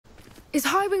Is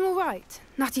Highwing all right?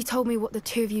 Natty told me what the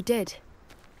two of you did.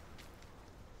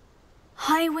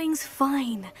 Highwing's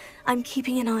fine. I'm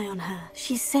keeping an eye on her.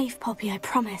 She's safe, Poppy, I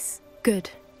promise. Good.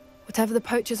 Whatever the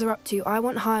poachers are up to, I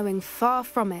want Highwing far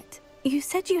from it. You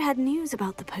said you had news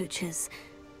about the poachers,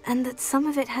 and that some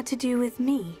of it had to do with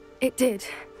me. It did.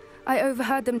 I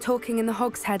overheard them talking in the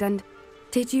Hogshead, and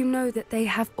did you know that they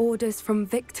have orders from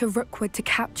Victor Rookwood to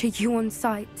capture you on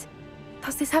sight?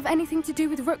 Does this have anything to do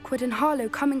with Rookwood and Harlow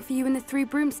coming for you in the Three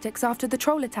Broomsticks after the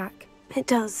troll attack? It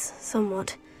does,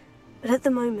 somewhat. But at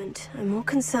the moment, I'm more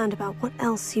concerned about what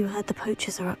else you heard the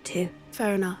poachers are up to.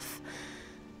 Fair enough.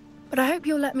 But I hope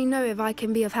you'll let me know if I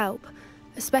can be of help,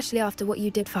 especially after what you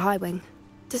did for Highwing.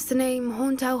 Does the name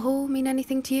Horntail Hall mean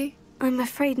anything to you? I'm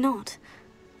afraid not.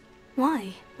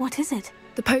 Why? What is it?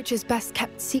 The poachers' best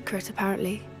kept secret,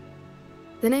 apparently.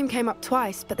 The name came up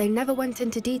twice, but they never went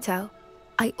into detail.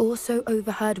 I also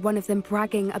overheard one of them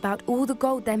bragging about all the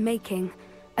gold they're making,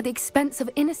 at the expense of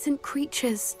innocent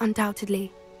creatures,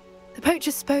 undoubtedly. The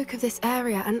poachers spoke of this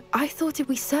area, and I thought if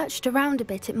we searched around a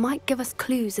bit, it might give us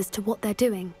clues as to what they're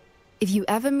doing. If you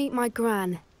ever meet my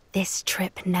Gran, this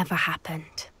trip never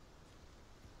happened.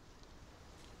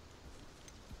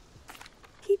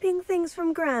 Keeping things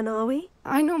from Gran, are we?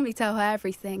 I normally tell her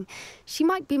everything. She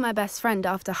might be my best friend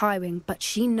after Highwing, but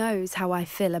she knows how I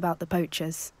feel about the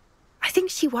poachers. I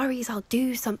think she worries I'll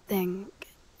do something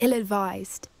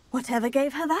ill-advised. Whatever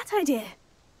gave her that idea?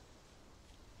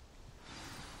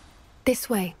 This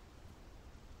way.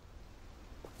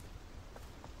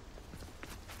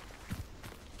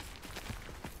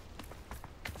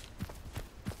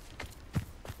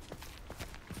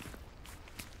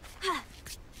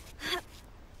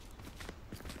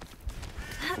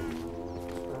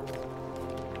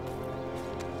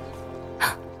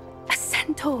 A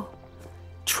centaur.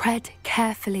 Tread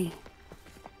carefully.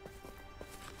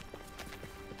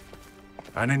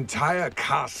 An entire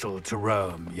castle to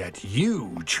roam, yet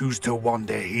you choose to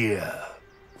wander here.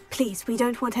 Please, we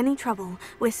don't want any trouble.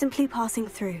 We're simply passing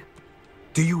through.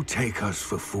 Do you take us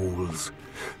for fools?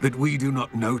 That we do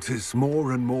not notice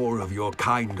more and more of your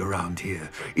kind around here,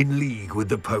 in league with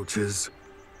the poachers?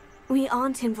 We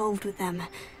aren't involved with them.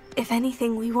 If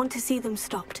anything, we want to see them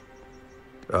stopped.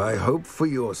 I hope for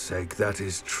your sake that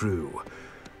is true.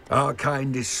 Our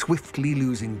kind is swiftly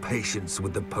losing patience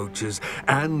with the poachers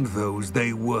and those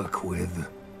they work with.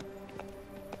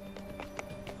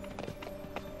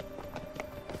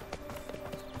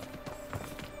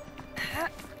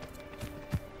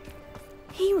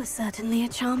 He was certainly a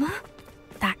charmer.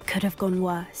 That could have gone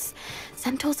worse.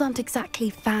 Centaurs aren't exactly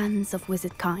fans of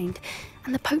wizard kind,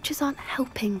 and the poachers aren't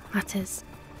helping matters.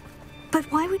 But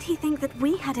why would he think that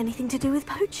we had anything to do with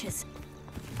poachers?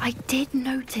 I did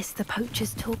notice the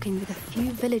poachers talking with a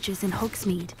few villagers in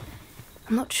Hogsmeade.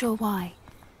 I'm not sure why.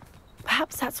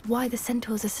 Perhaps that's why the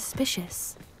centaurs are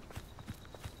suspicious.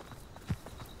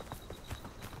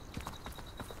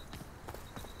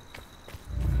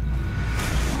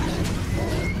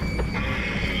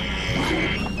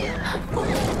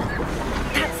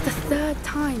 That's the third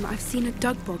time I've seen a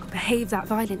dugbog behave that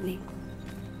violently.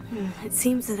 It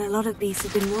seems that a lot of beasts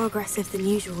have been more aggressive than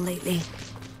usual lately.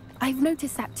 I've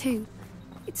noticed that too.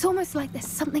 It's almost like there's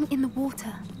something in the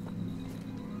water.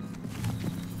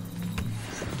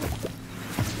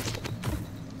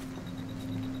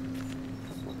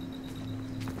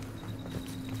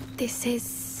 This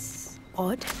is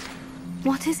odd.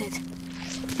 What is it?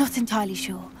 Not entirely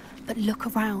sure, but look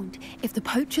around. If the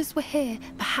poachers were here,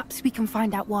 perhaps we can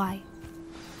find out why.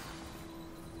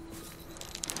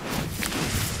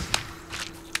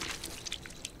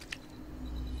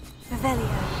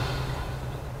 Revelio.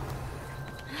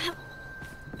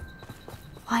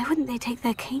 Why wouldn't they take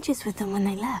their cages with them when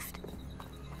they left?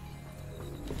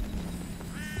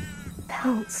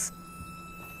 Pelts.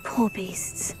 Poor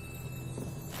beasts.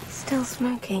 Still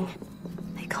smoking.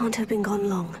 They can't have been gone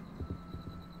long.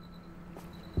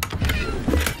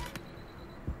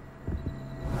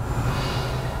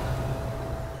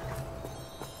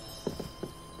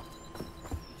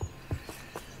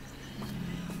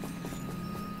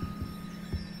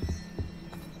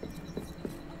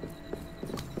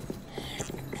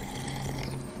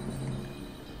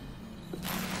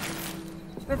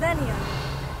 Revelio.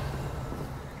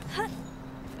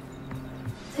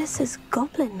 This is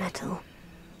goblin metal.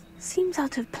 Seems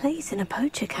out of place in a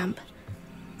poacher camp.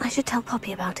 I should tell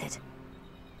Poppy about it.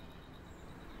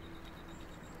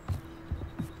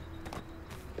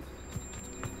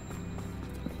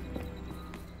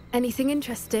 Anything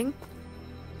interesting?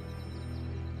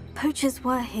 Poachers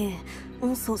were here,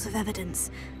 all sorts of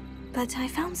evidence. But I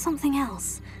found something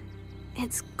else.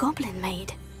 It's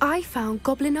goblin-made. I found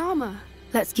goblin armor.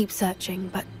 Let's keep searching,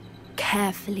 but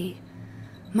carefully.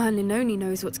 Merlin only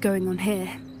knows what's going on here.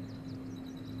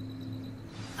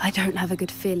 I don't have a good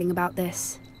feeling about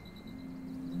this.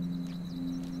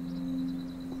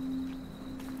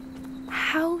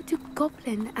 How do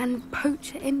goblin and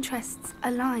poacher interests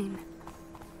align?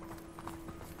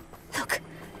 Look,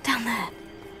 down there.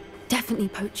 Definitely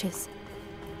poachers.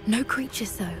 No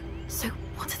creatures, though. So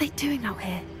what are they doing out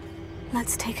here?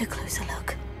 Let's take a closer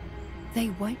look. They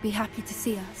won't be happy to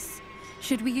see us.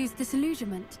 Should we use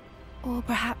disillusionment? Or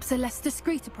perhaps a less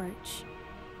discreet approach?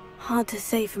 Hard to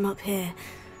say from up here.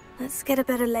 Let's get a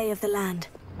better lay of the land.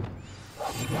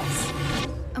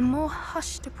 A more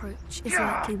hushed approach is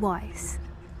likely wise.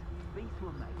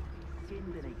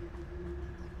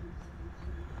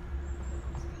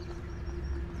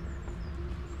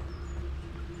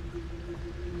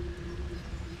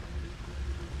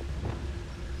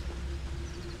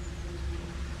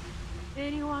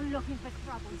 Anyone looking for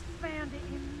troubles found it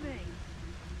in me.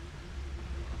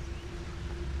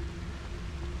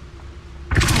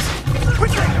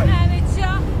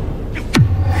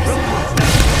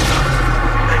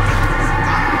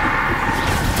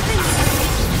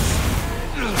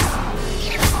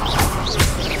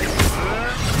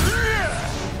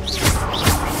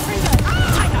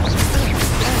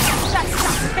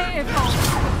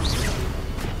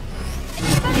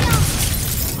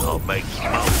 I'll make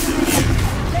most of you.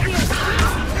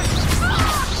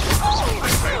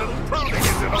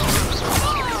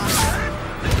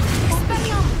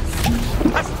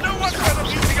 Has no one ever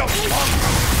using a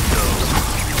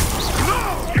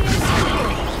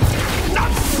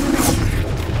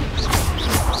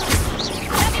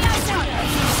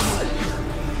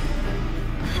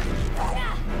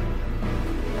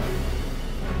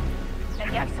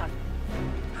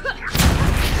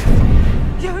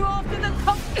You after the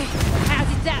cop? How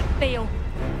did that feel?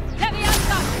 Let me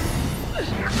answer!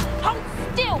 Hold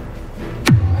still!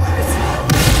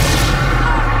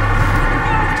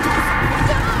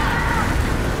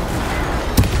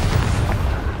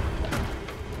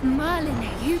 Merlin,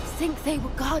 you'd think they were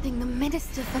guarding the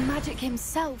Minister for Magic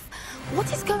himself.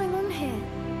 What is going on here?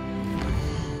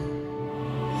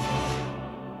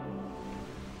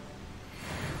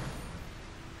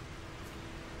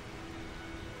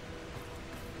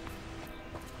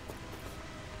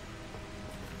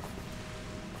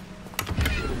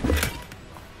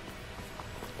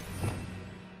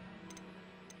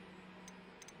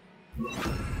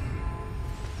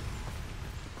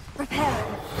 Repairing.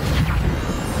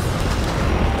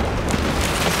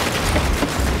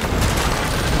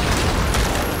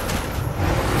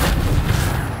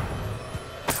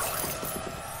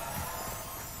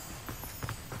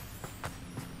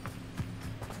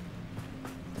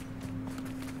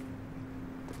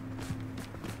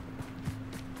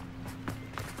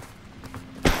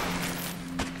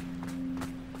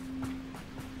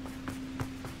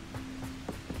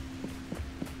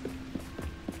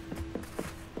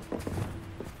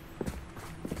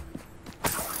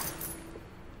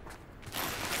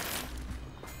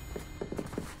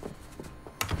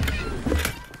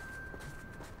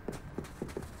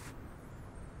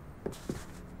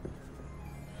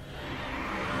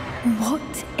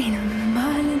 What in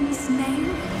Merlin's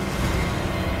name?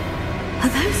 Are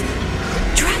those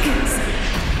dragons?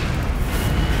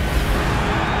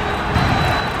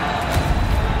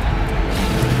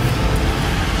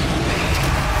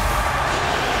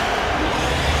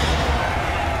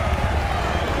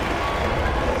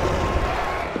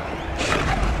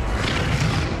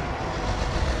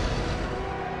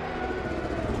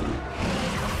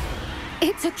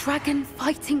 It's a dragon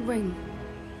fighting ring.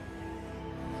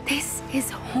 This is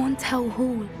Hauntel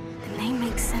Hall. The name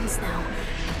makes sense now.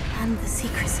 And the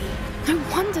secrecy. No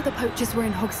wonder the poachers were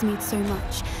in Hogsmeade so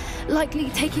much. Likely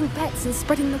taking bets and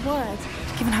spreading the word.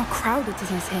 Given how crowded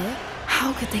it is here,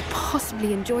 how could they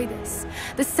possibly enjoy this?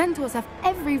 The centaurs have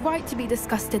every right to be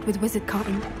disgusted with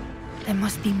wizardkind. There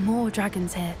must be more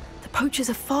dragons here. The poachers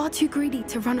are far too greedy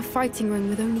to run a fighting ring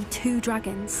with only 2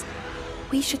 dragons.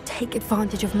 We should take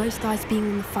advantage of most eyes being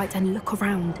in the fight and look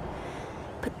around.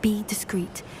 But be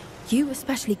discreet. You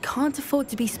especially can't afford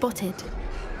to be spotted.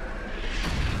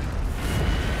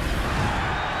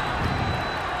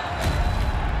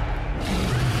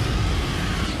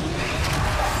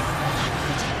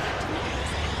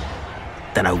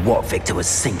 Don't know what Victor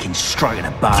was thinking, striking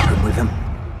a bargain with him.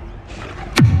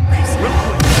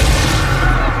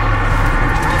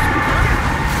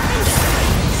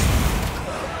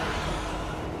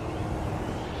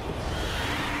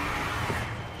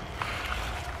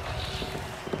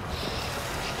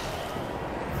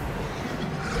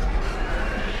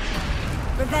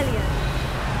 Revelio.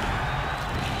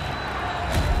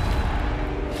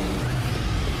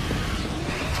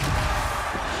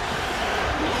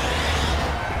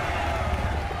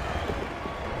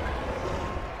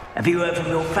 Have you heard from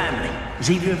your family? Has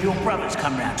either of your brothers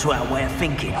come round to our way of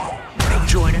thinking? They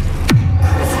join us?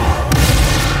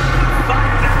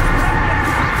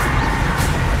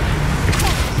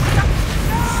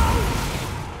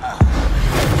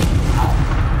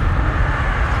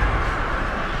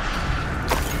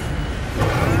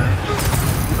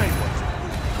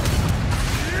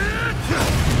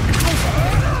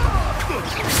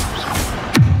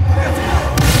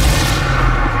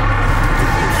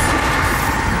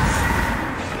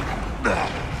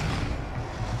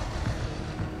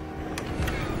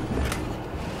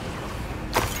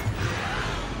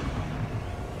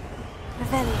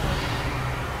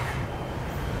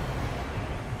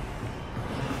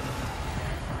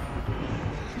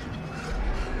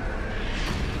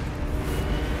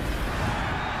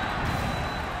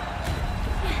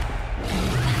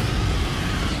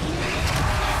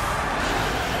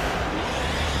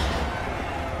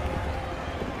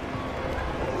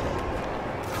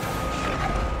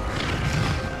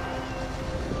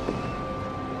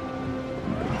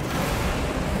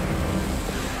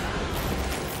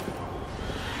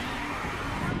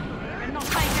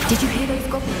 Did you hear those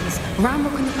goblins?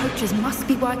 Ramrock and the poachers must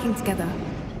be working together.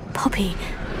 Poppy,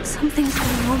 something's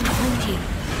going on behind you.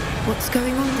 What's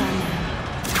going on down there?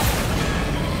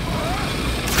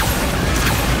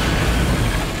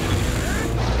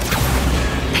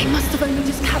 They must have only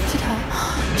just captured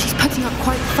her. She's putting up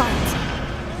quite a fight.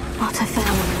 Not a fair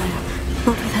one,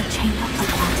 though. Not with her chained up like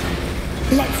that.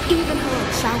 Let's even her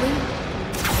up, shall we?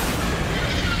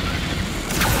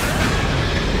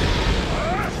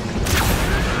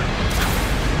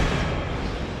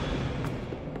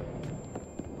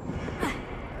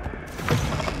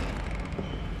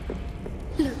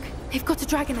 They've got a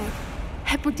dragon egg.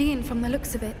 Hebridean from the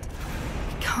looks of it.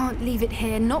 We can't leave it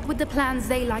here, not with the plans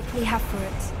they likely have for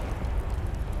it.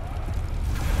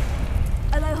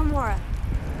 Alohomora.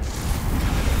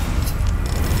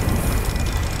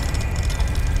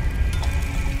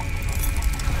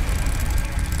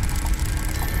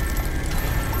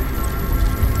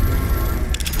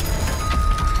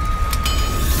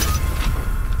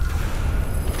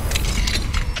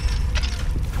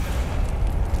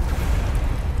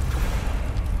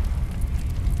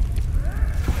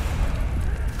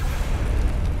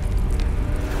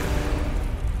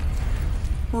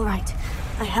 All right,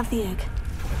 I have the egg.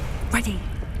 Ready.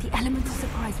 The element of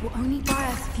surprise will only buy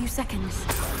us a few seconds.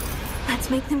 Let's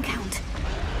make them count.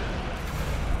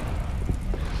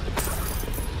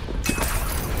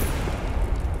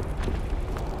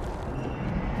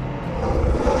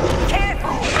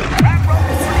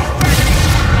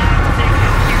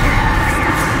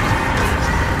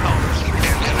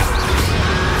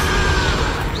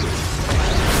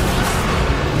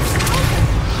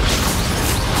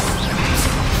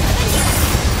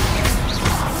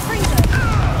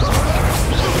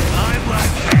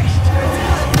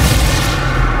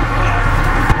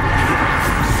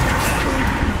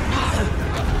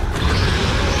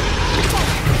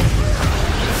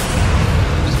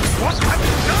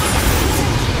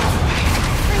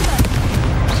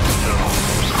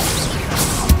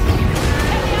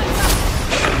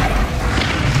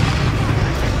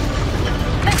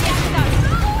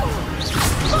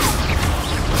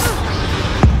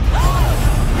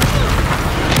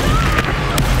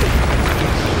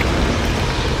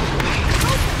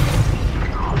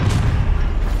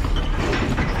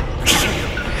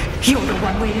 You're the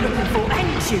one we're looking for,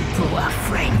 and you brought a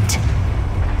friend.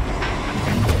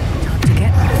 Time to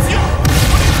get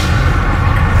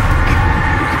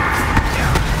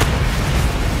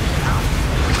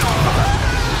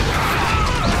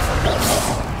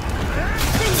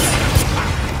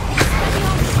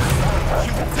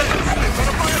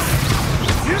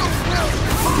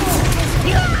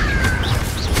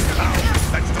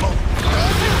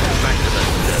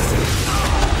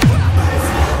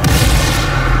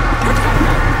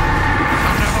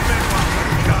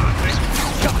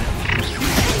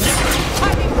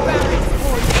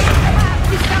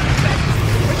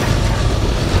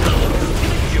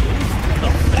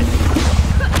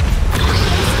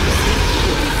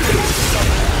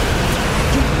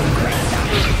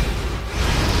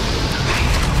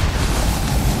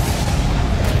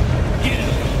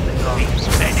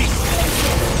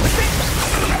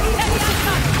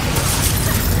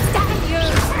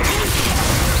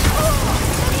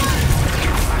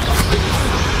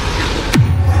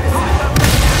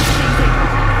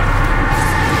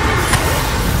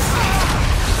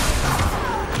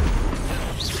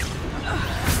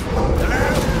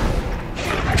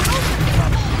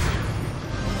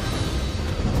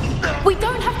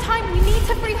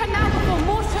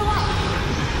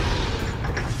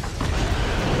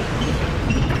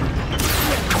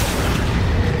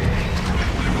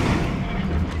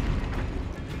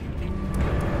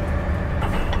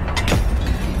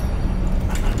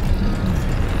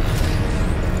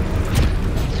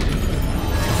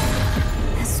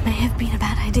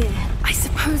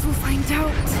suppose we'll find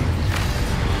out.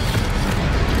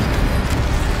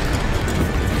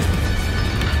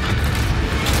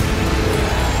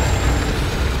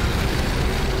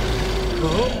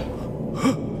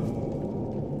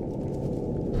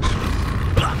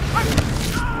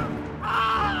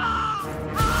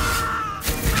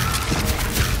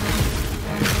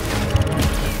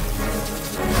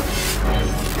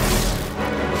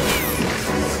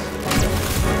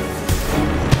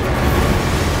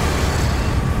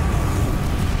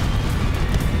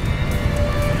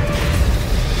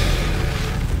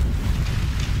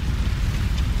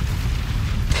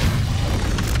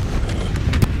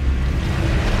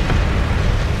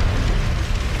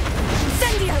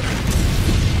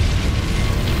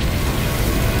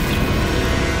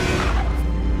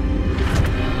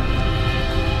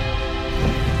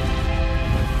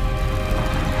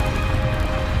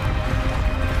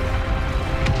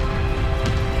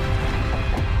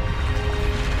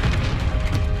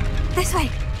 This way.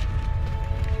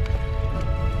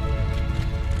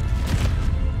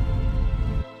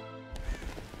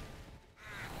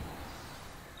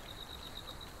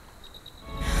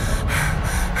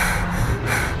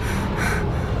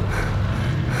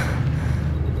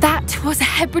 That was a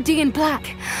Hebridean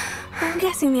black. I'm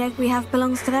guessing the egg we have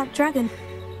belongs to that dragon.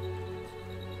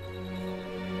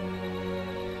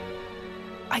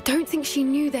 I don't think she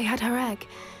knew they had her egg.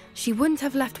 She wouldn't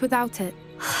have left without it.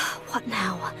 What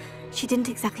now? She didn't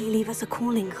exactly leave us a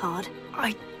calling card.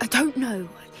 I don't know.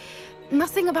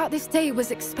 Nothing about this day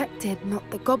was expected. Not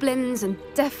the goblins, and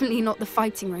definitely not the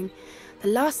fighting ring. The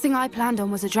last thing I planned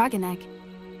on was a dragon egg.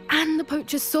 And the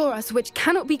poachers saw us, which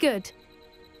cannot be good.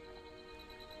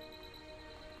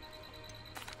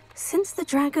 Since the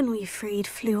dragon we freed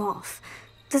flew off,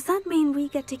 does that mean we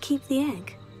get to keep the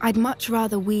egg? I'd much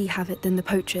rather we have it than the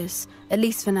poachers, at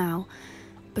least for now.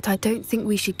 But I don't think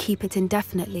we should keep it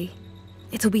indefinitely.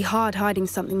 It'll be hard hiding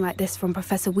something like this from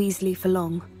Professor Weasley for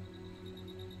long.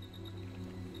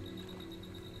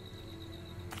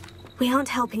 We aren't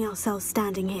helping ourselves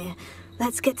standing here.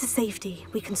 Let's get to safety.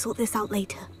 We can sort this out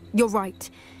later. You're right.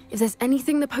 If there's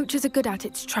anything the poachers are good at,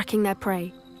 it's tracking their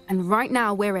prey. And right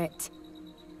now, we're it.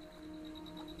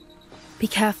 Be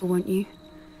careful, won't you?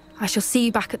 I shall see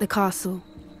you back at the castle.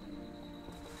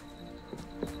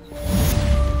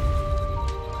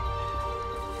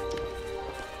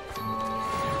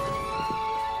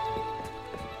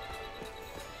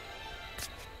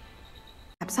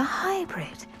 Perhaps a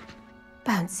hybrid.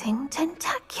 Bouncing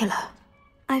tentacular.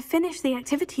 I finished the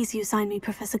activities you assigned me,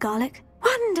 Professor Garlick.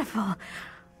 Wonderful!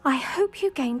 I hope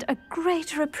you gained a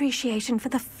greater appreciation for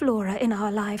the flora in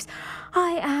our lives.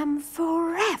 I am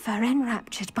forever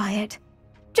enraptured by it.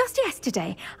 Just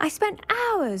yesterday, I spent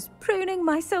hours pruning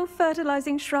my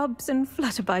self-fertilizing shrubs and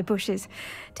flutterby bushes.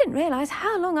 Didn't realize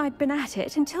how long I'd been at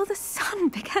it until the sun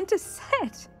began to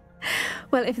set.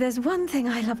 Well, if there's one thing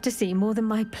I love to see more than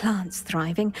my plants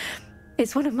thriving,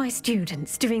 it's one of my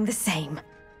students doing the same.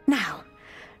 Now,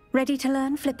 ready to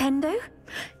learn Flipendo?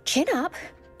 Chin up,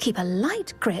 keep a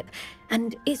light grip,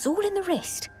 and it's all in the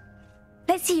wrist.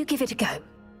 Let's see you give it a go.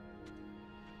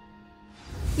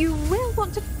 You will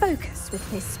want to focus with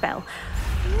this spell.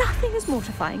 Nothing as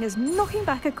mortifying as knocking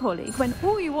back a colleague when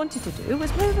all you wanted to do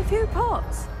was move a few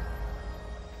pots.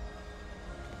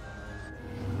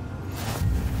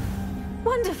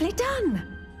 Wonderfully done!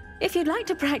 If you'd like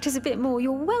to practice a bit more,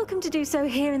 you're welcome to do so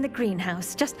here in the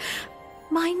greenhouse. Just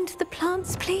mind the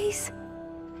plants, please.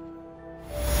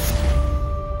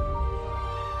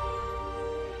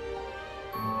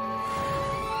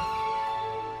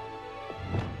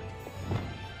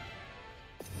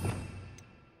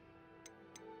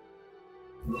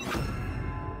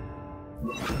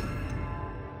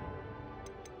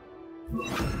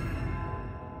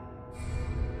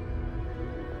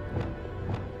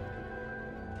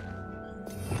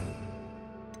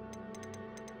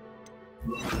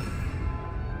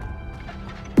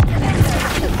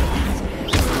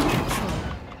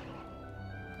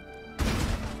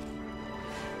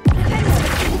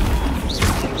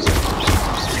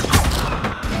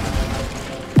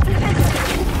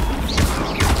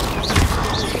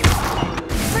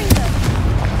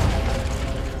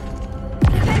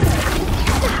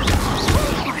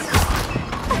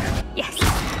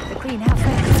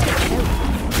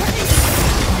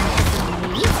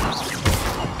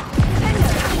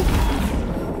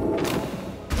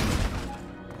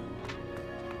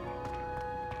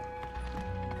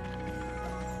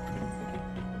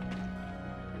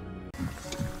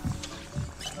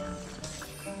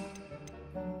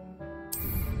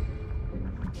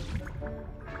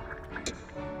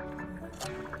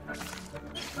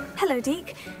 Hello,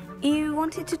 Deke. You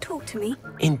wanted to talk to me?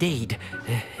 Indeed.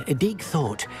 Deek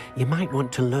thought you might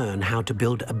want to learn how to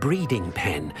build a breeding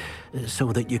pen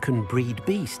so that you can breed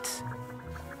beasts.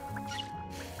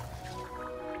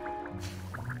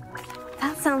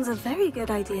 That sounds a very good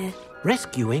idea.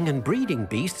 Rescuing and breeding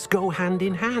beasts go hand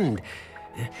in hand.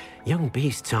 Young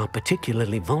beasts are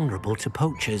particularly vulnerable to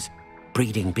poachers.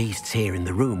 Breeding beasts here in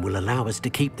the room will allow us to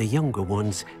keep the younger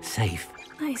ones safe.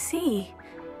 I see.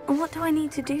 And what do I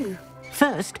need to do?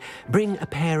 First, bring a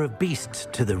pair of beasts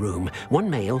to the room. One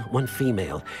male, one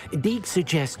female. Deek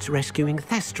suggests rescuing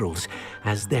thestrals,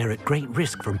 as they're at great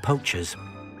risk from poachers.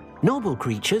 Noble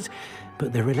creatures,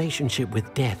 but their relationship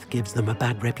with death gives them a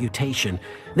bad reputation.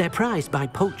 They're prized by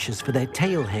poachers for their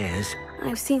tail hairs.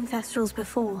 I've seen thestrals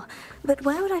before, but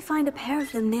where would I find a pair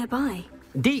of them nearby?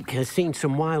 Deek has seen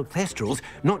some wild thestrals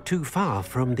not too far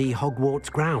from the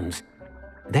Hogwarts grounds.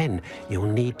 Then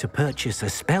you'll need to purchase a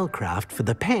spellcraft for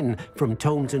the pen from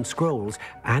Tomes and Scrolls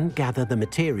and gather the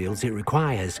materials it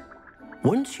requires.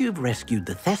 Once you've rescued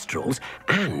the thestrals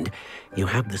and you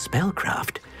have the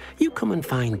spellcraft, you come and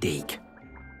find Deek.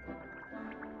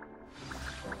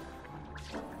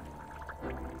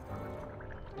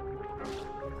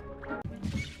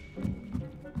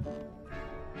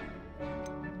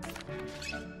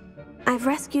 I've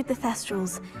rescued the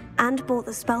thestrals and bought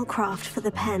the spellcraft for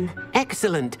the pen.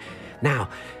 Excellent! Now,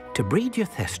 to breed your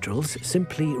thestrals,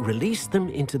 simply release them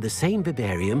into the same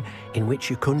vivarium in which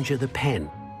you conjure the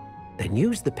pen. Then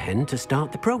use the pen to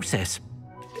start the process.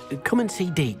 Come and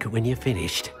see Deek when you're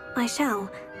finished. I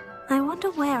shall. I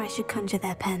wonder where I should conjure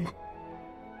their pen.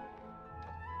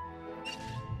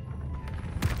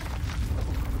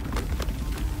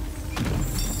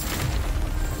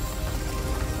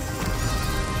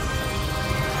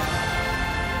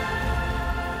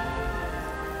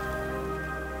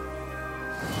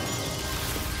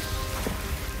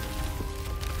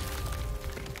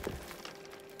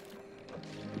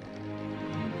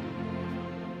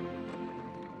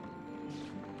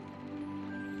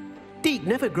 Deek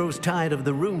never grows tired of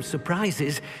the room's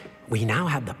surprises. We now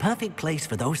have the perfect place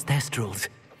for those thestrals.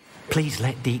 Please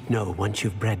let Deek know once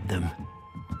you've bred them.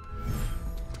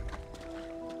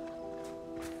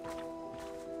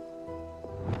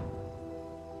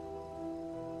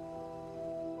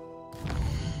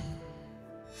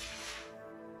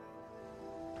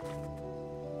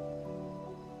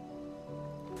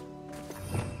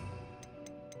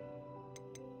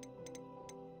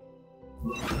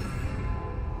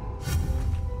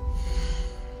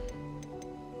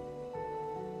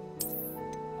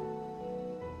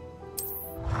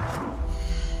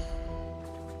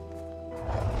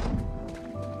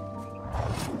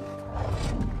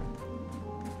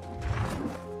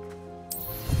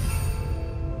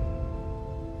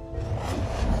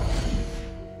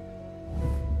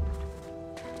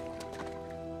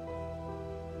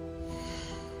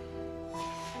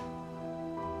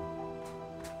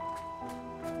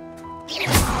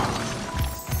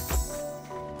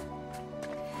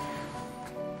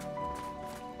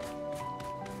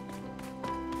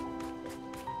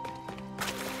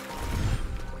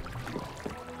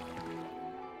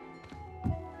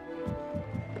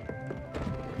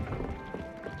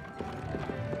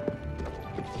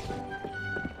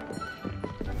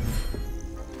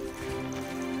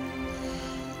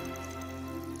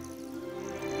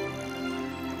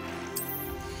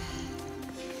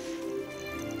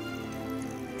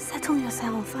 Settle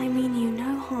yourself, I mean you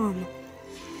no harm.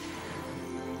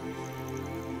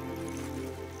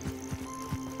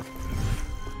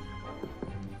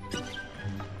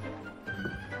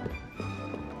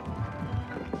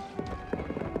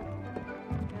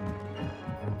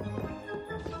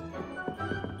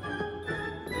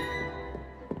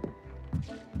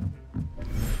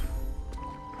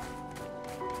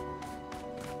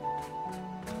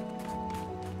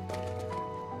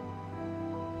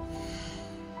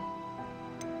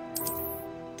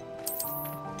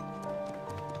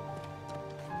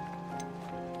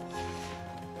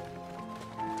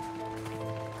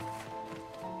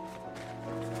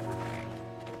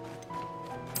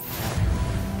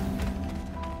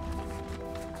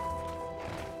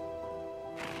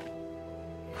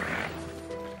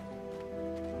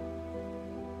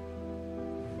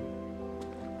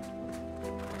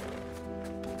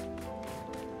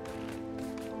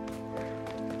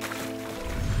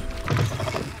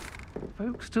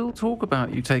 Folks still talk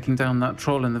about you taking down that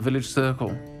troll in the village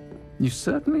circle. You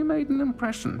certainly made an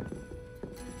impression.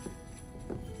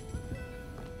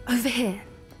 Over here.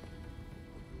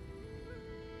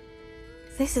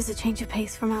 This is a change of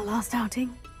pace from our last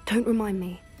outing. Don't remind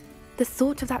me. The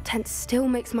thought of that tent still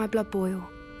makes my blood boil.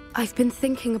 I've been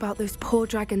thinking about those poor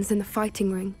dragons in the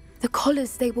fighting ring. The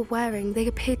collars they were wearing, they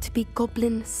appeared to be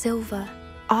goblin silver.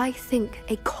 I think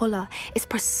a collar is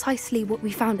precisely what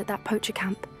we found at that poacher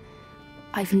camp.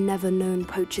 I've never known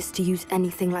poachers to use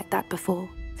anything like that before.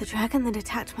 The dragon that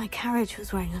attacked my carriage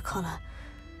was wearing a collar,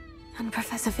 and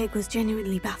Professor Fig was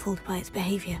genuinely baffled by its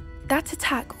behavior. That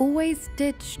attack always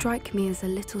did strike me as a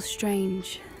little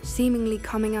strange, seemingly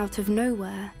coming out of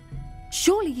nowhere.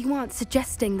 Surely you aren't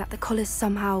suggesting that the collars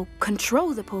somehow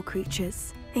control the poor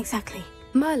creatures? Exactly.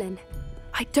 Merlin,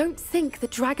 I don't think the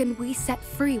dragon we set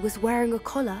free was wearing a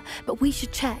collar, but we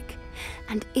should check.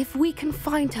 And if we can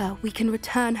find her, we can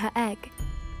return her egg.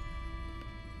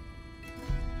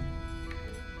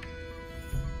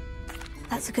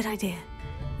 That's a good idea.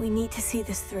 We need to see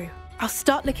this through. I'll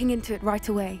start looking into it right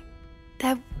away.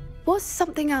 There was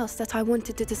something else that I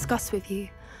wanted to discuss with you.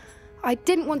 I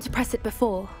didn't want to press it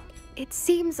before. It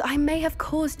seems I may have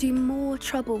caused you more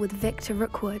trouble with Victor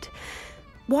Rookwood.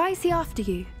 Why is he after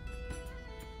you?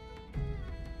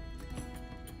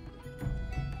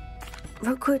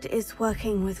 Rookwood is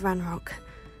working with Ranrock,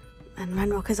 and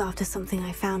Ranrock is after something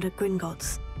I found at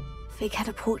Gringotts. Fig had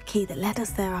a portkey that led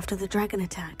us there after the dragon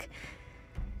attack.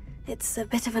 It's a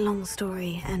bit of a long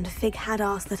story, and Fig had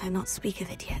asked that I not speak of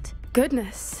it yet.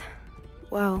 Goodness.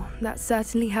 Well, that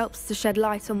certainly helps to shed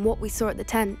light on what we saw at the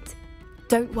tent.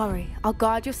 Don't worry, I'll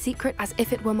guard your secret as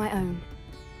if it were my own.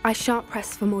 I shan't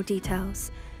press for more details.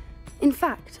 In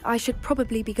fact, I should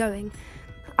probably be going.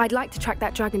 I'd like to track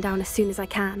that dragon down as soon as I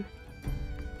can.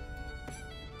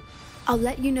 I'll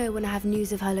let you know when I have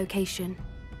news of her location.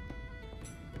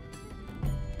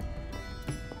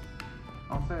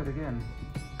 I'll say it again.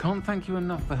 Can't thank you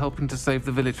enough for helping to save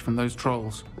the village from those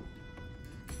trolls.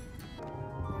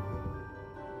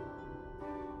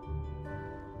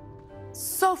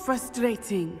 So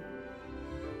frustrating.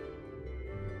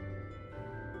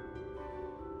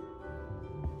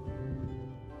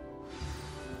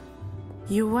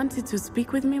 You wanted to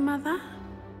speak with me, Mother?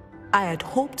 I had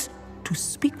hoped to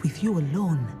speak with you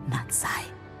alone, Natsai.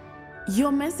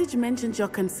 Your message mentioned your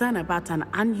concern about an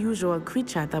unusual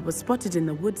creature that was spotted in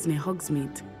the woods near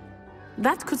Hogsmeade.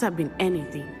 That could have been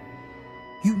anything.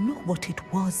 You know what it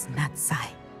was, Natsai.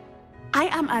 I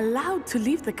am allowed to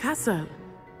leave the castle.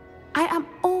 I am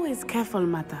always careful,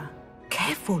 Mother.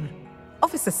 Careful?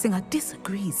 Officer Singer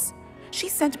disagrees. She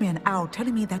sent me an arrow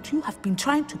telling me that you have been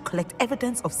trying to collect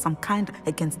evidence of some kind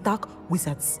against dark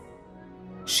wizards.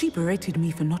 She berated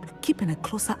me for not keeping a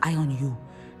closer eye on you,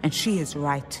 and she is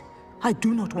right. I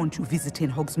do not want you visiting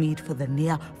Hogsmeade for the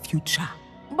near future.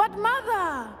 But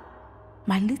Mother!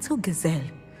 My little gazelle,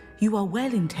 you are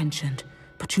well-intentioned,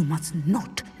 but you must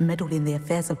not meddle in the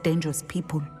affairs of dangerous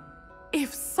people.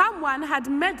 If someone had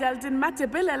meddled in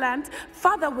Matabeleland,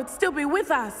 Father would still be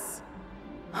with us.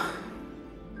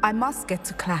 I must get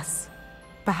to class.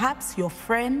 Perhaps your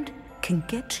friend can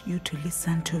get you to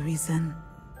listen to reason.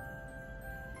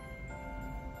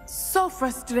 So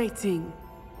frustrating.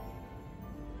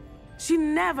 She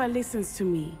never listens to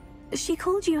me. She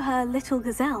called you her little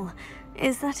gazelle.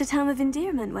 Is that a term of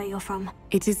endearment where you're from?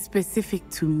 It is specific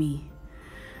to me.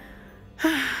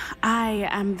 I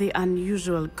am the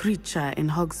unusual creature in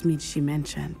Hogsmeade she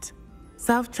mentioned.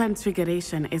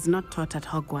 Self-transfiguration is not taught at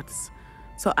Hogwarts,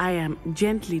 so I am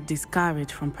gently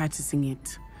discouraged from practicing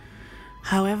it.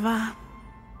 However,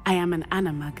 I am an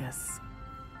animagus,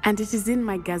 and it is in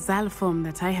my gazelle form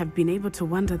that I have been able to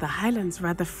wander the Highlands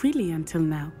rather freely until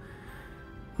now,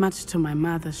 much to my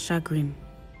mother's chagrin.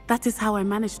 That is how I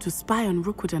managed to spy on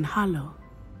Rookwood and Harlow.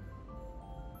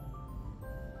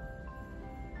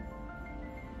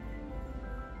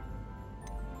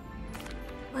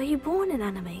 Were you born an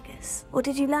animagus, or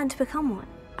did you learn to become one?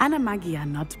 Animagi are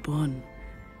not born.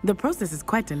 The process is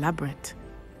quite elaborate.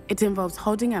 It involves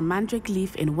holding a mandrake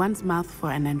leaf in one's mouth for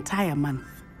an entire month,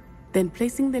 then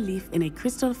placing the leaf in a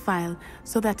crystal phial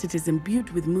so that it is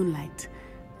imbued with moonlight,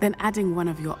 then adding one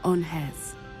of your own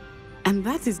hairs. And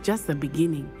that is just the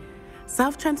beginning.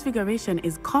 Self-transfiguration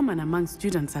is common among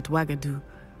students at Wagadu,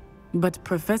 but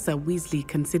Professor Weasley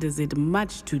considers it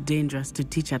much too dangerous to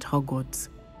teach at Hogwarts.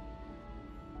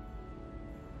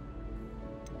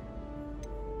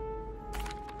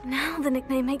 Now the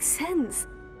nickname makes sense.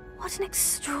 What an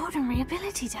extraordinary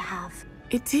ability to have.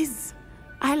 It is.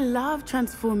 I love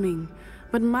transforming,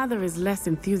 but Mother is less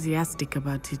enthusiastic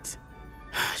about it.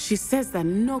 She says that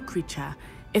no creature,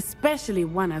 especially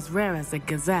one as rare as a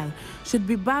gazelle, should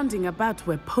be bounding about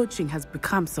where poaching has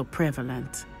become so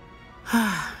prevalent.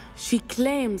 She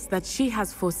claims that she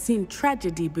has foreseen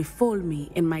tragedy befall me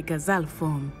in my gazelle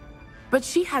form. But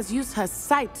she has used her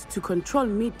sight to control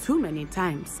me too many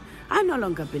times. I no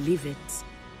longer believe it.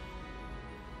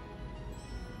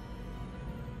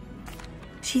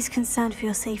 she's concerned for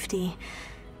your safety.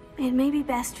 It may be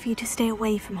best for you to stay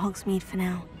away from Hogsmeade for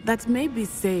now. That may be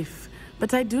safe,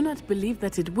 but I do not believe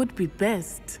that it would be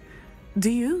best. Do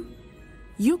you?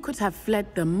 You could have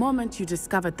fled the moment you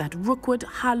discovered that Rookwood,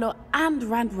 Harlow, and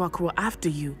Ranrock were after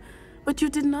you, but you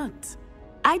did not.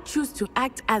 I choose to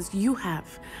act as you have.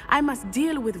 I must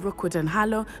deal with Rookwood and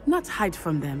Harlow, not hide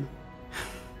from them.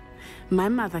 My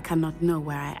mother cannot know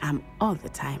where I am all the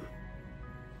time.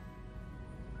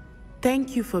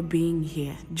 Thank you for being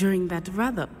here during that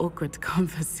rather awkward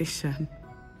conversation.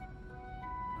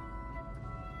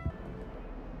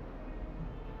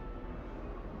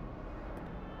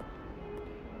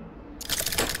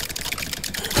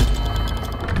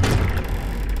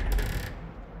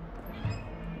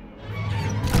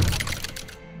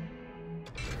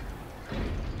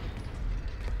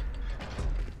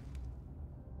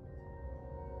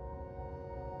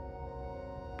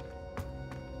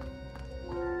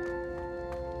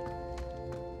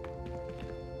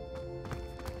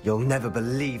 You'll never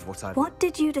believe what I've... What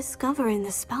did you discover in the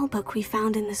spellbook we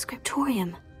found in the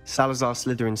scriptorium? Salazar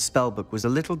Slytherin's spellbook was a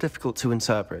little difficult to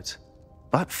interpret,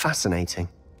 but fascinating.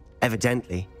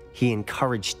 Evidently, he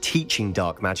encouraged teaching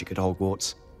dark magic at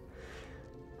Hogwarts.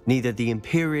 Neither the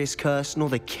Imperious Curse nor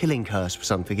the Killing Curse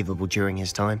was unforgivable during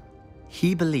his time.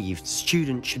 He believed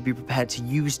students should be prepared to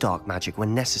use dark magic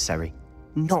when necessary,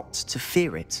 not to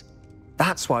fear it.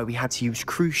 That's why we had to use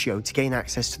Crucio to gain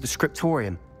access to the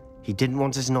scriptorium. He didn't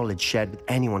want his knowledge shared with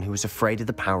anyone who was afraid of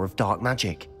the power of dark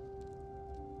magic.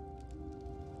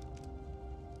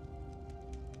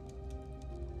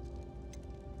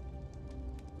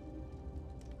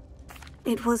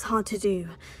 It was hard to do,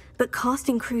 but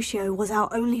casting Crucio was our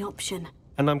only option.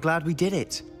 And I'm glad we did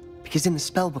it, because in the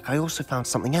spellbook I also found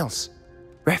something else.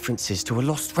 References to a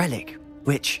lost relic,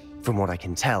 which, from what I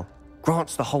can tell,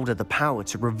 grants the holder the power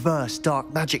to reverse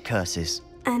dark magic curses.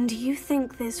 And you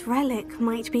think this relic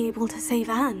might be able to save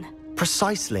Anne?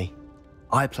 Precisely.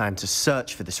 I plan to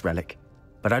search for this relic,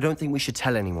 but I don't think we should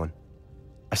tell anyone.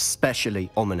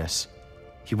 Especially Ominous.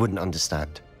 He wouldn't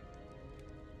understand.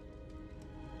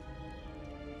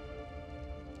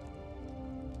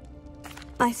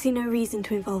 I see no reason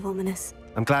to involve Ominous.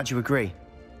 I'm glad you agree.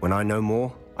 When I know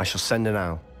more, I shall send an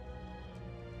owl.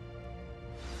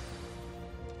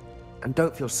 And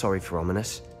don't feel sorry for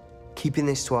Ominous. Keeping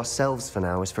this to ourselves for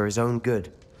now is for his own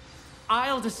good.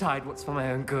 I'll decide what's for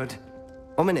my own good.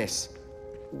 Ominous,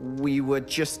 we were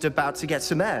just about to get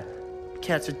some air.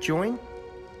 Care to join?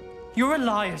 You're a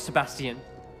liar, Sebastian.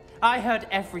 I heard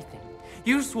everything.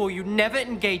 You swore you'd never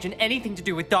engage in anything to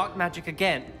do with dark magic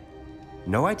again.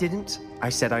 No, I didn't. I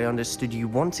said I understood you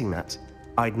wanting that.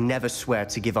 I'd never swear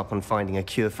to give up on finding a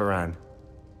cure for Anne.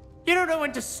 You don't know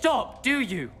when to stop, do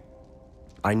you?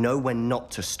 I know when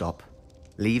not to stop.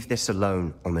 Leave this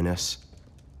alone, Ominous.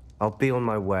 I'll be on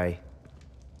my way.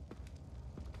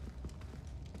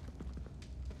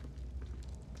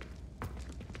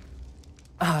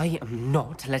 I am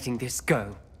not letting this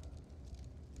go.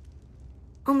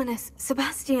 Ominous,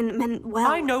 Sebastian meant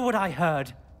well. I know what I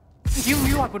heard. You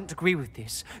knew I wouldn't agree with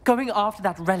this. Going after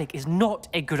that relic is not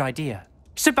a good idea.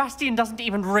 Sebastian doesn't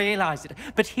even realize it,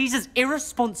 but he's as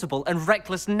irresponsible and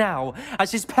reckless now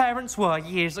as his parents were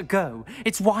years ago.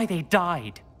 It's why they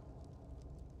died.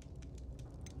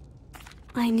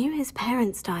 I knew his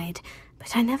parents died,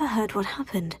 but I never heard what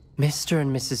happened. Mr.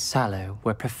 and Mrs. Sallow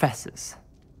were professors.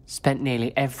 Spent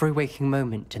nearly every waking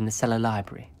moment in the cellar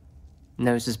library.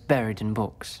 Noses buried in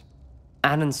books.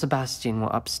 Anne and Sebastian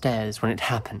were upstairs when it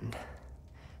happened.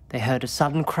 They heard a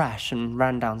sudden crash and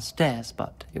ran downstairs,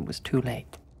 but it was too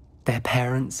late. Their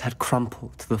parents had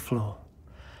crumpled to the floor.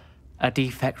 A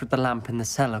defect with the lamp in the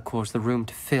cellar caused the room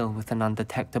to fill with an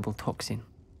undetectable toxin.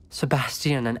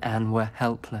 Sebastian and Anne were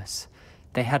helpless.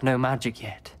 They had no magic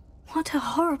yet. What a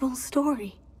horrible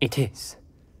story. It is.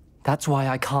 That's why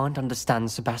I can't understand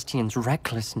Sebastian's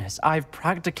recklessness. I've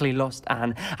practically lost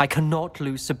Anne. I cannot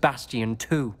lose Sebastian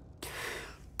too.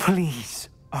 Please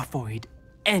avoid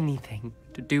anything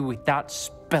to do with that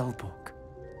spellbook.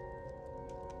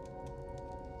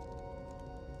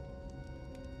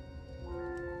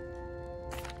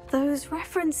 Those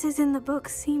references in the book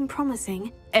seem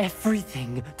promising.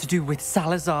 Everything to do with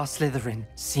Salazar Slytherin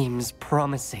seems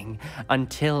promising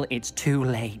until it's too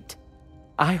late.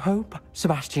 I hope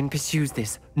Sebastian pursues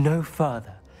this no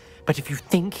further, but if you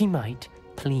think he might,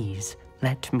 please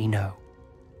let me know.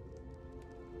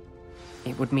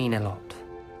 It would mean a lot.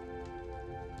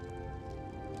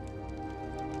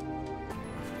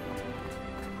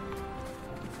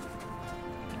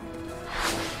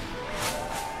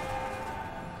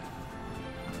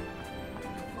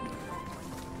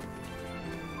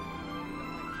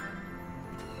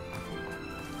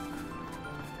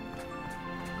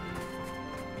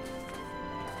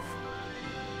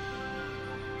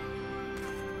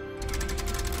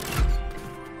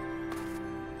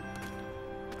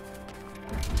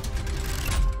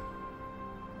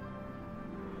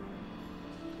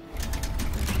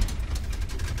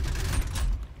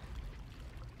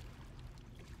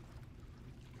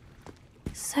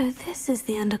 So this is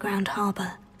the underground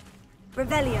harbor.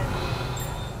 Revelio.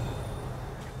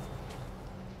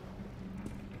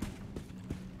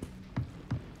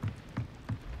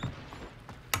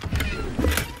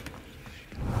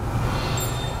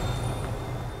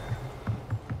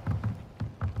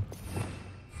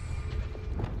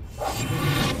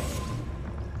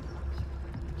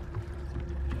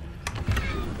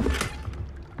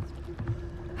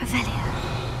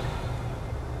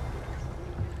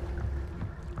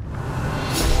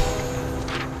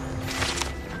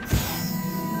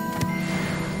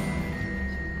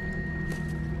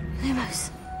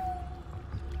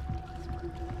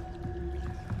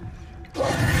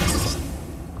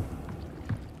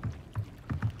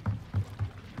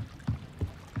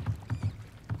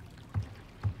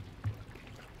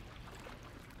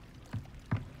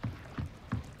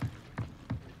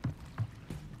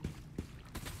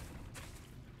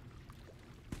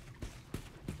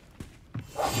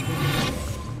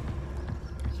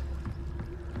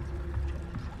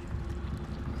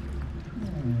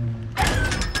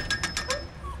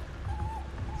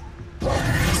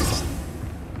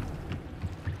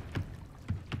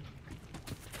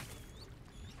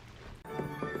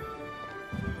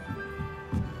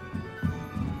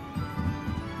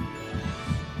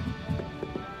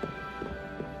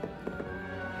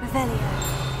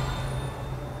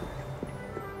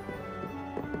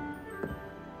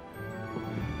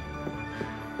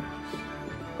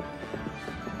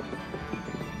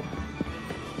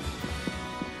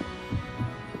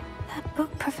 That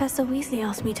book Professor Weasley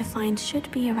asked me to find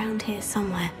should be around here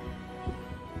somewhere.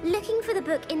 Looking for the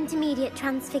book Intermediate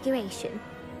Transfiguration?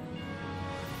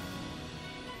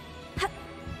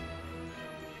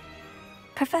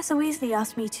 Professor Weasley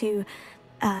asked me to,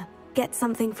 get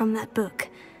something from that book.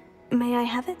 May I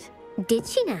have it? Did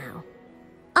she now?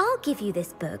 I'll give you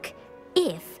this book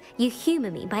if you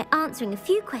humour me by answering a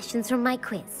few questions from my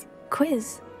quiz.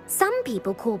 Quiz? Some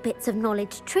people call bits of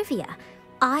knowledge trivia.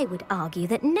 I would argue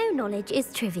that no knowledge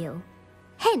is trivial.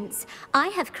 Hence, I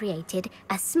have created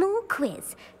a small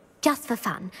quiz, just for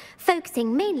fun,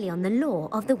 focusing mainly on the lore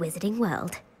of the wizarding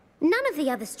world. None of the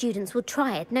other students will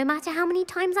try it, no matter how many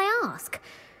times I ask.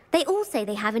 They all say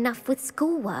they have enough with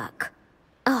schoolwork.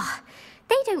 Ugh,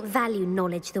 they don't value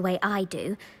knowledge the way I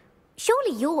do.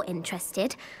 Surely you're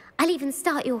interested. I'll even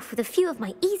start you off with a few of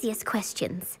my easiest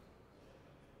questions.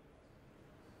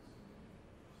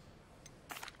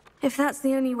 If that's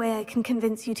the only way I can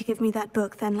convince you to give me that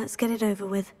book, then let's get it over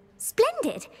with.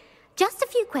 Splendid! Just a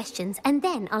few questions, and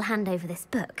then I'll hand over this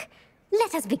book.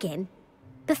 Let us begin.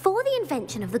 Before the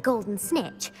invention of the golden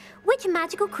snitch, which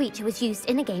magical creature was used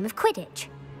in a game of Quidditch?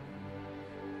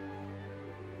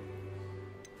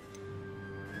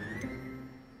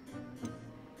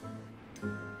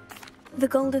 The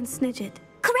golden snidget.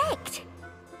 Correct!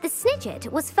 The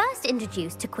snidget was first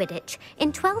introduced to Quidditch in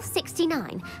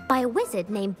 1269 by a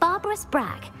wizard named Barbarous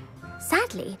Bragg.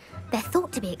 Sadly, they're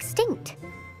thought to be extinct.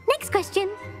 Next question.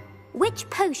 Which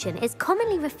potion is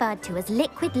commonly referred to as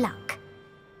liquid luck?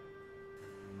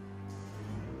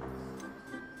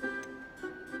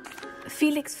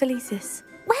 Felix Felicis.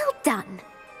 Well done!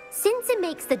 Since it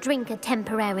makes the drinker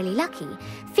temporarily lucky,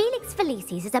 Felix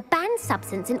Felicis is a banned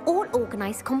substance in all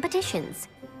organised competitions.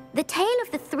 The tale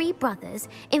of the three brothers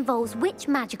involves which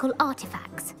magical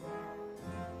artifacts?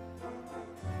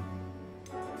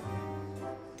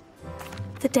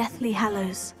 The Deathly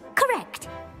Hallows. Correct!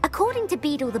 According to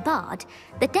Beedle the Bard,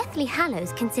 the Deathly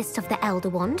Hallows consists of the Elder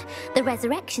Wand, the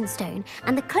Resurrection Stone,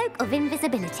 and the Cloak of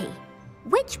Invisibility.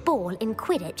 Which ball in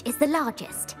Quidditch is the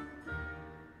largest?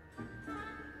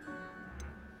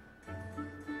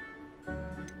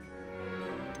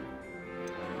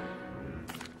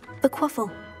 The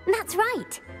quaffle. That's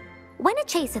right. When a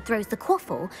chaser throws the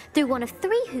quaffle through one of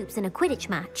 3 hoops in a Quidditch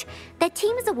match, their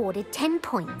team is awarded 10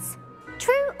 points.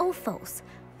 True or false?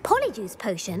 Polyjuice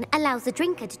Potion allows the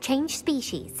drinker to change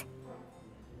species.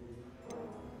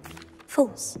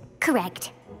 False.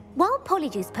 Correct. While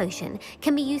Polyjuice Potion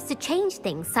can be used to change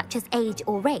things such as age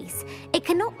or race, it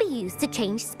cannot be used to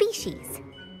change species.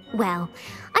 Well,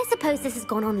 I suppose this has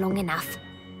gone on long enough.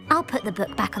 I'll put the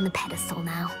book back on the pedestal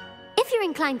now. If you're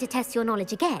inclined to test your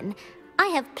knowledge again, I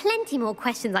have plenty more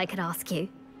questions I could ask you.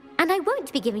 And I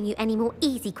won't be giving you any more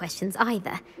easy questions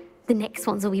either. The next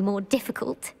ones will be more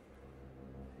difficult.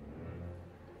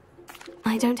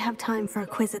 I don't have time for a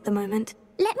quiz at the moment.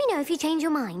 Let me know if you change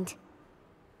your mind.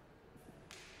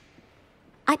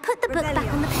 I put the book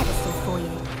back on the pedestal for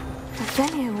you.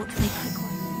 Revelio ought to be a quick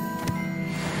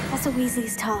one. Professor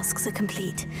Weasley's tasks are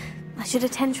complete. I should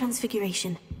attend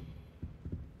Transfiguration.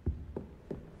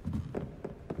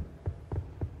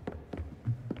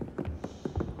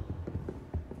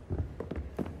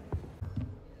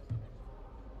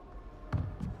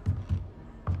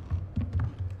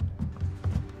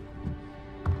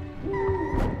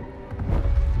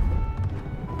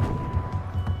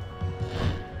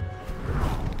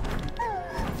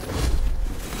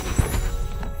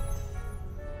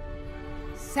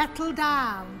 settle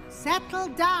down. Settle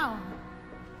down.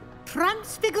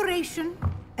 Transfiguration,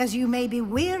 as you may be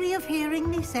weary of hearing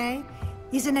me say,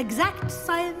 is an exact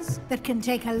science that can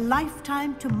take a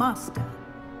lifetime to master.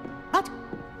 But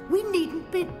we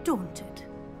needn't be daunted.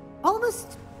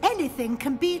 Almost anything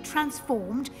can be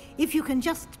transformed if you can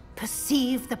just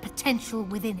perceive the potential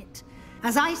within it.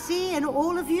 As I see in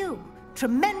all of you,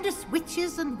 tremendous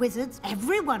witches and wizards,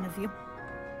 every one of you.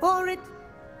 Or it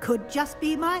could just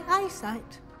be my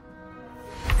eyesight.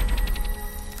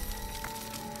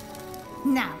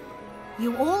 Now,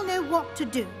 you all know what to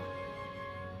do.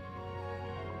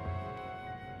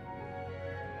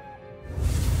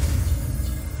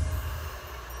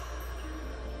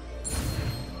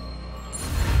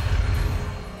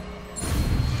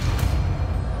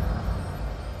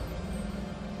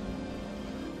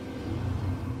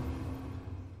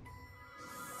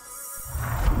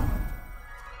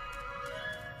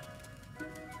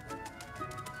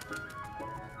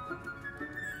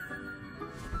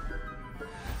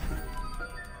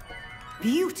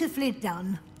 Beautifully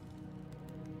done.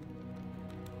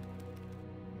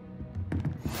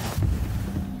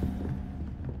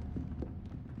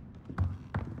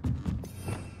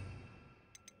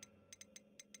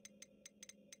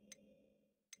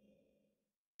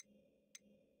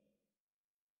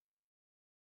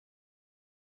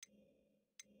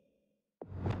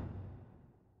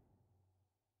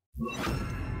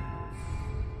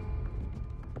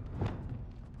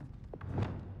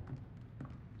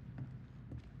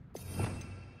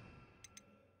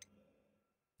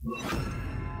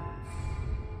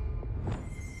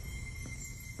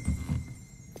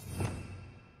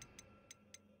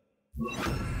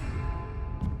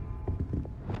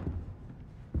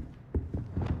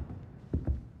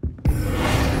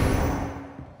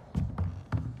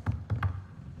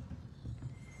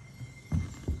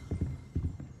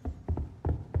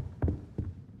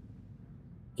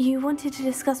 You wanted to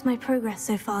discuss my progress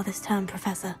so far this term,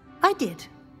 Professor. I did.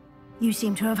 You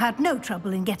seem to have had no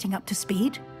trouble in getting up to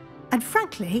speed. And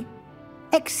frankly,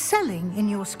 excelling in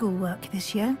your schoolwork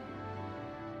this year.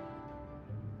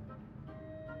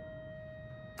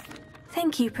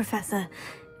 Thank you, Professor.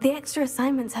 The extra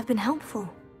assignments have been helpful.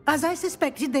 As I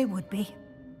suspected they would be.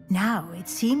 Now, it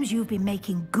seems you've been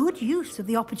making good use of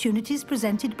the opportunities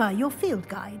presented by your field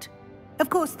guide.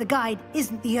 Of course, the guide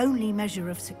isn't the only measure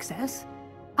of success.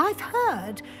 I've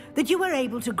heard that you were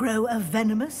able to grow a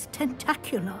venomous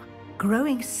tentacula.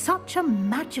 Growing such a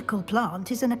magical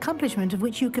plant is an accomplishment of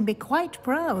which you can be quite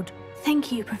proud.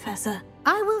 Thank you, Professor.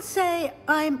 I will say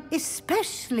I'm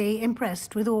especially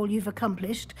impressed with all you've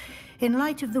accomplished in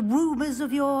light of the rumors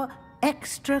of your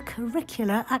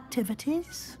extracurricular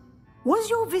activities. Was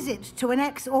your visit to an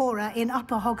ex-aura in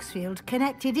Upper Hogsfield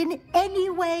connected in any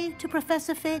way to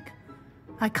Professor Fig?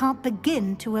 I can't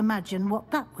begin to imagine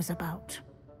what that was about.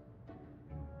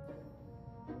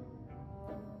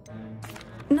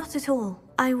 Not at all.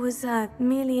 I was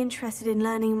merely interested in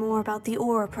learning more about the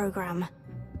Aura program.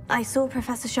 I saw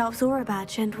Professor Sharp's Aura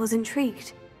badge and was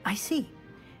intrigued. I see.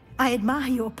 I admire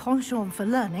your penchant for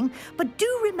learning, but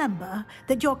do remember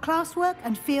that your classwork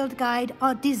and field guide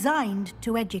are designed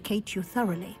to educate you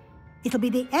thoroughly. It'll be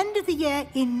the end of the year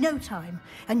in no time,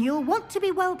 and you'll want to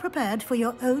be well prepared for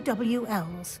your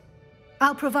OWLs.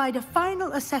 I'll provide a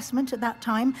final assessment at that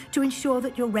time to ensure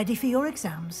that you're ready for your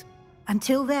exams.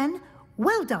 Until then,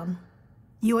 well done.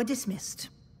 You are dismissed.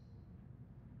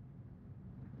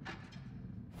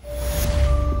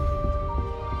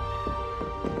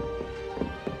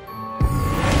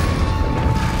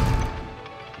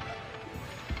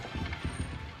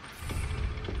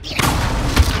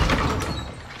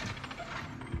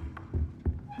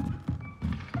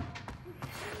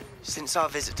 Since our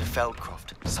visit to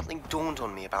Feldcroft, something dawned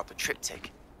on me about the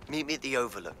triptych. Meet me at the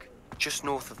Overlook, just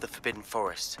north of the Forbidden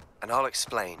Forest, and I'll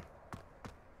explain.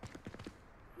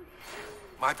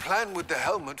 My plan with the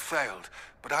helmet failed,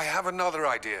 but I have another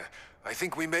idea. I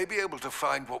think we may be able to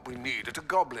find what we need at a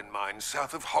goblin mine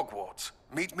south of Hogwarts.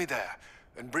 Meet me there,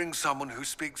 and bring someone who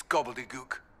speaks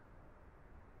gobbledygook.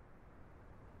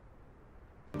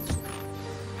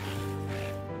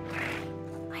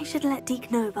 I should let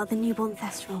Deke know about the newborn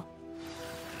Thestral.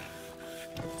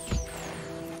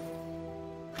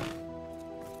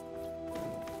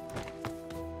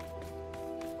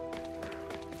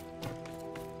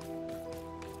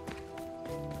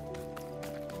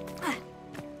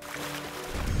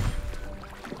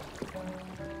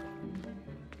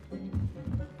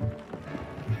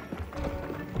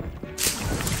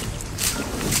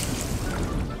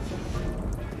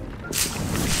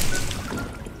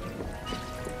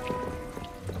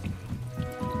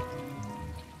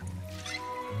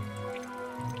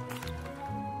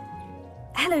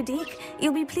 Hello, Deke.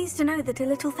 You'll be pleased to know that a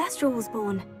little Thestral was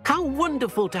born. How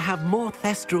wonderful to have more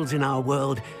Thestrals in our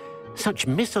world. Such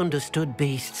misunderstood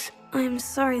beasts. I'm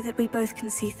sorry that we both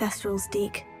can see Thestrals,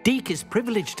 Deke. Deke is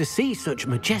privileged to see such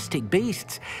majestic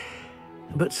beasts,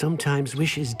 but sometimes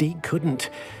wishes Deke couldn't.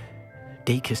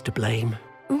 Deke is to blame.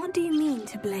 What do you mean,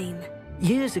 to blame?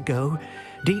 Years ago,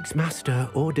 Deke's master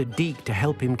ordered Deke to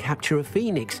help him capture a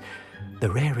phoenix,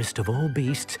 the rarest of all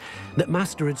beasts, that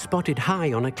master had spotted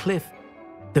high on a cliff.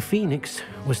 The phoenix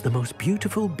was the most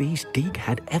beautiful beast Deke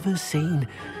had ever seen.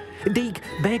 Deke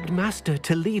begged master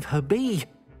to leave her be.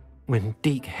 When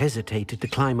Deke hesitated to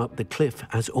climb up the cliff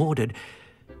as ordered,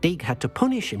 Deke had to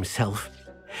punish himself.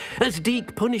 As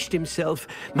Deke punished himself,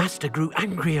 master grew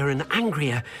angrier and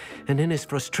angrier, and in his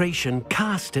frustration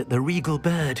cast at the regal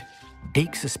bird.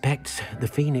 Deke suspects the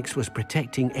phoenix was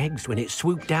protecting eggs when it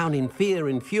swooped down in fear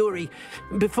and fury.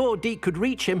 Before Deke could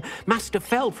reach him, master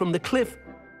fell from the cliff.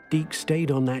 Deke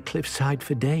stayed on that cliffside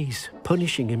for days,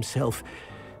 punishing himself,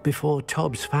 before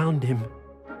Tobbs found him.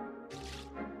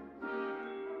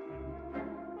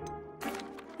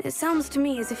 It sounds to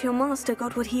me as if your master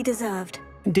got what he deserved.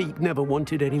 Deke never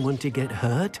wanted anyone to get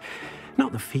hurt.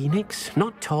 Not the phoenix,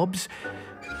 not Tobbs,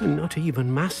 not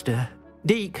even master.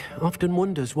 Deke often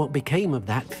wonders what became of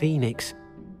that phoenix.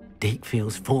 Deke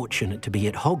feels fortunate to be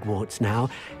at Hogwarts now,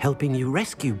 helping you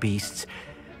rescue beasts.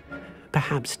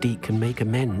 Perhaps Deke can make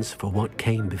amends for what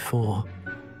came before.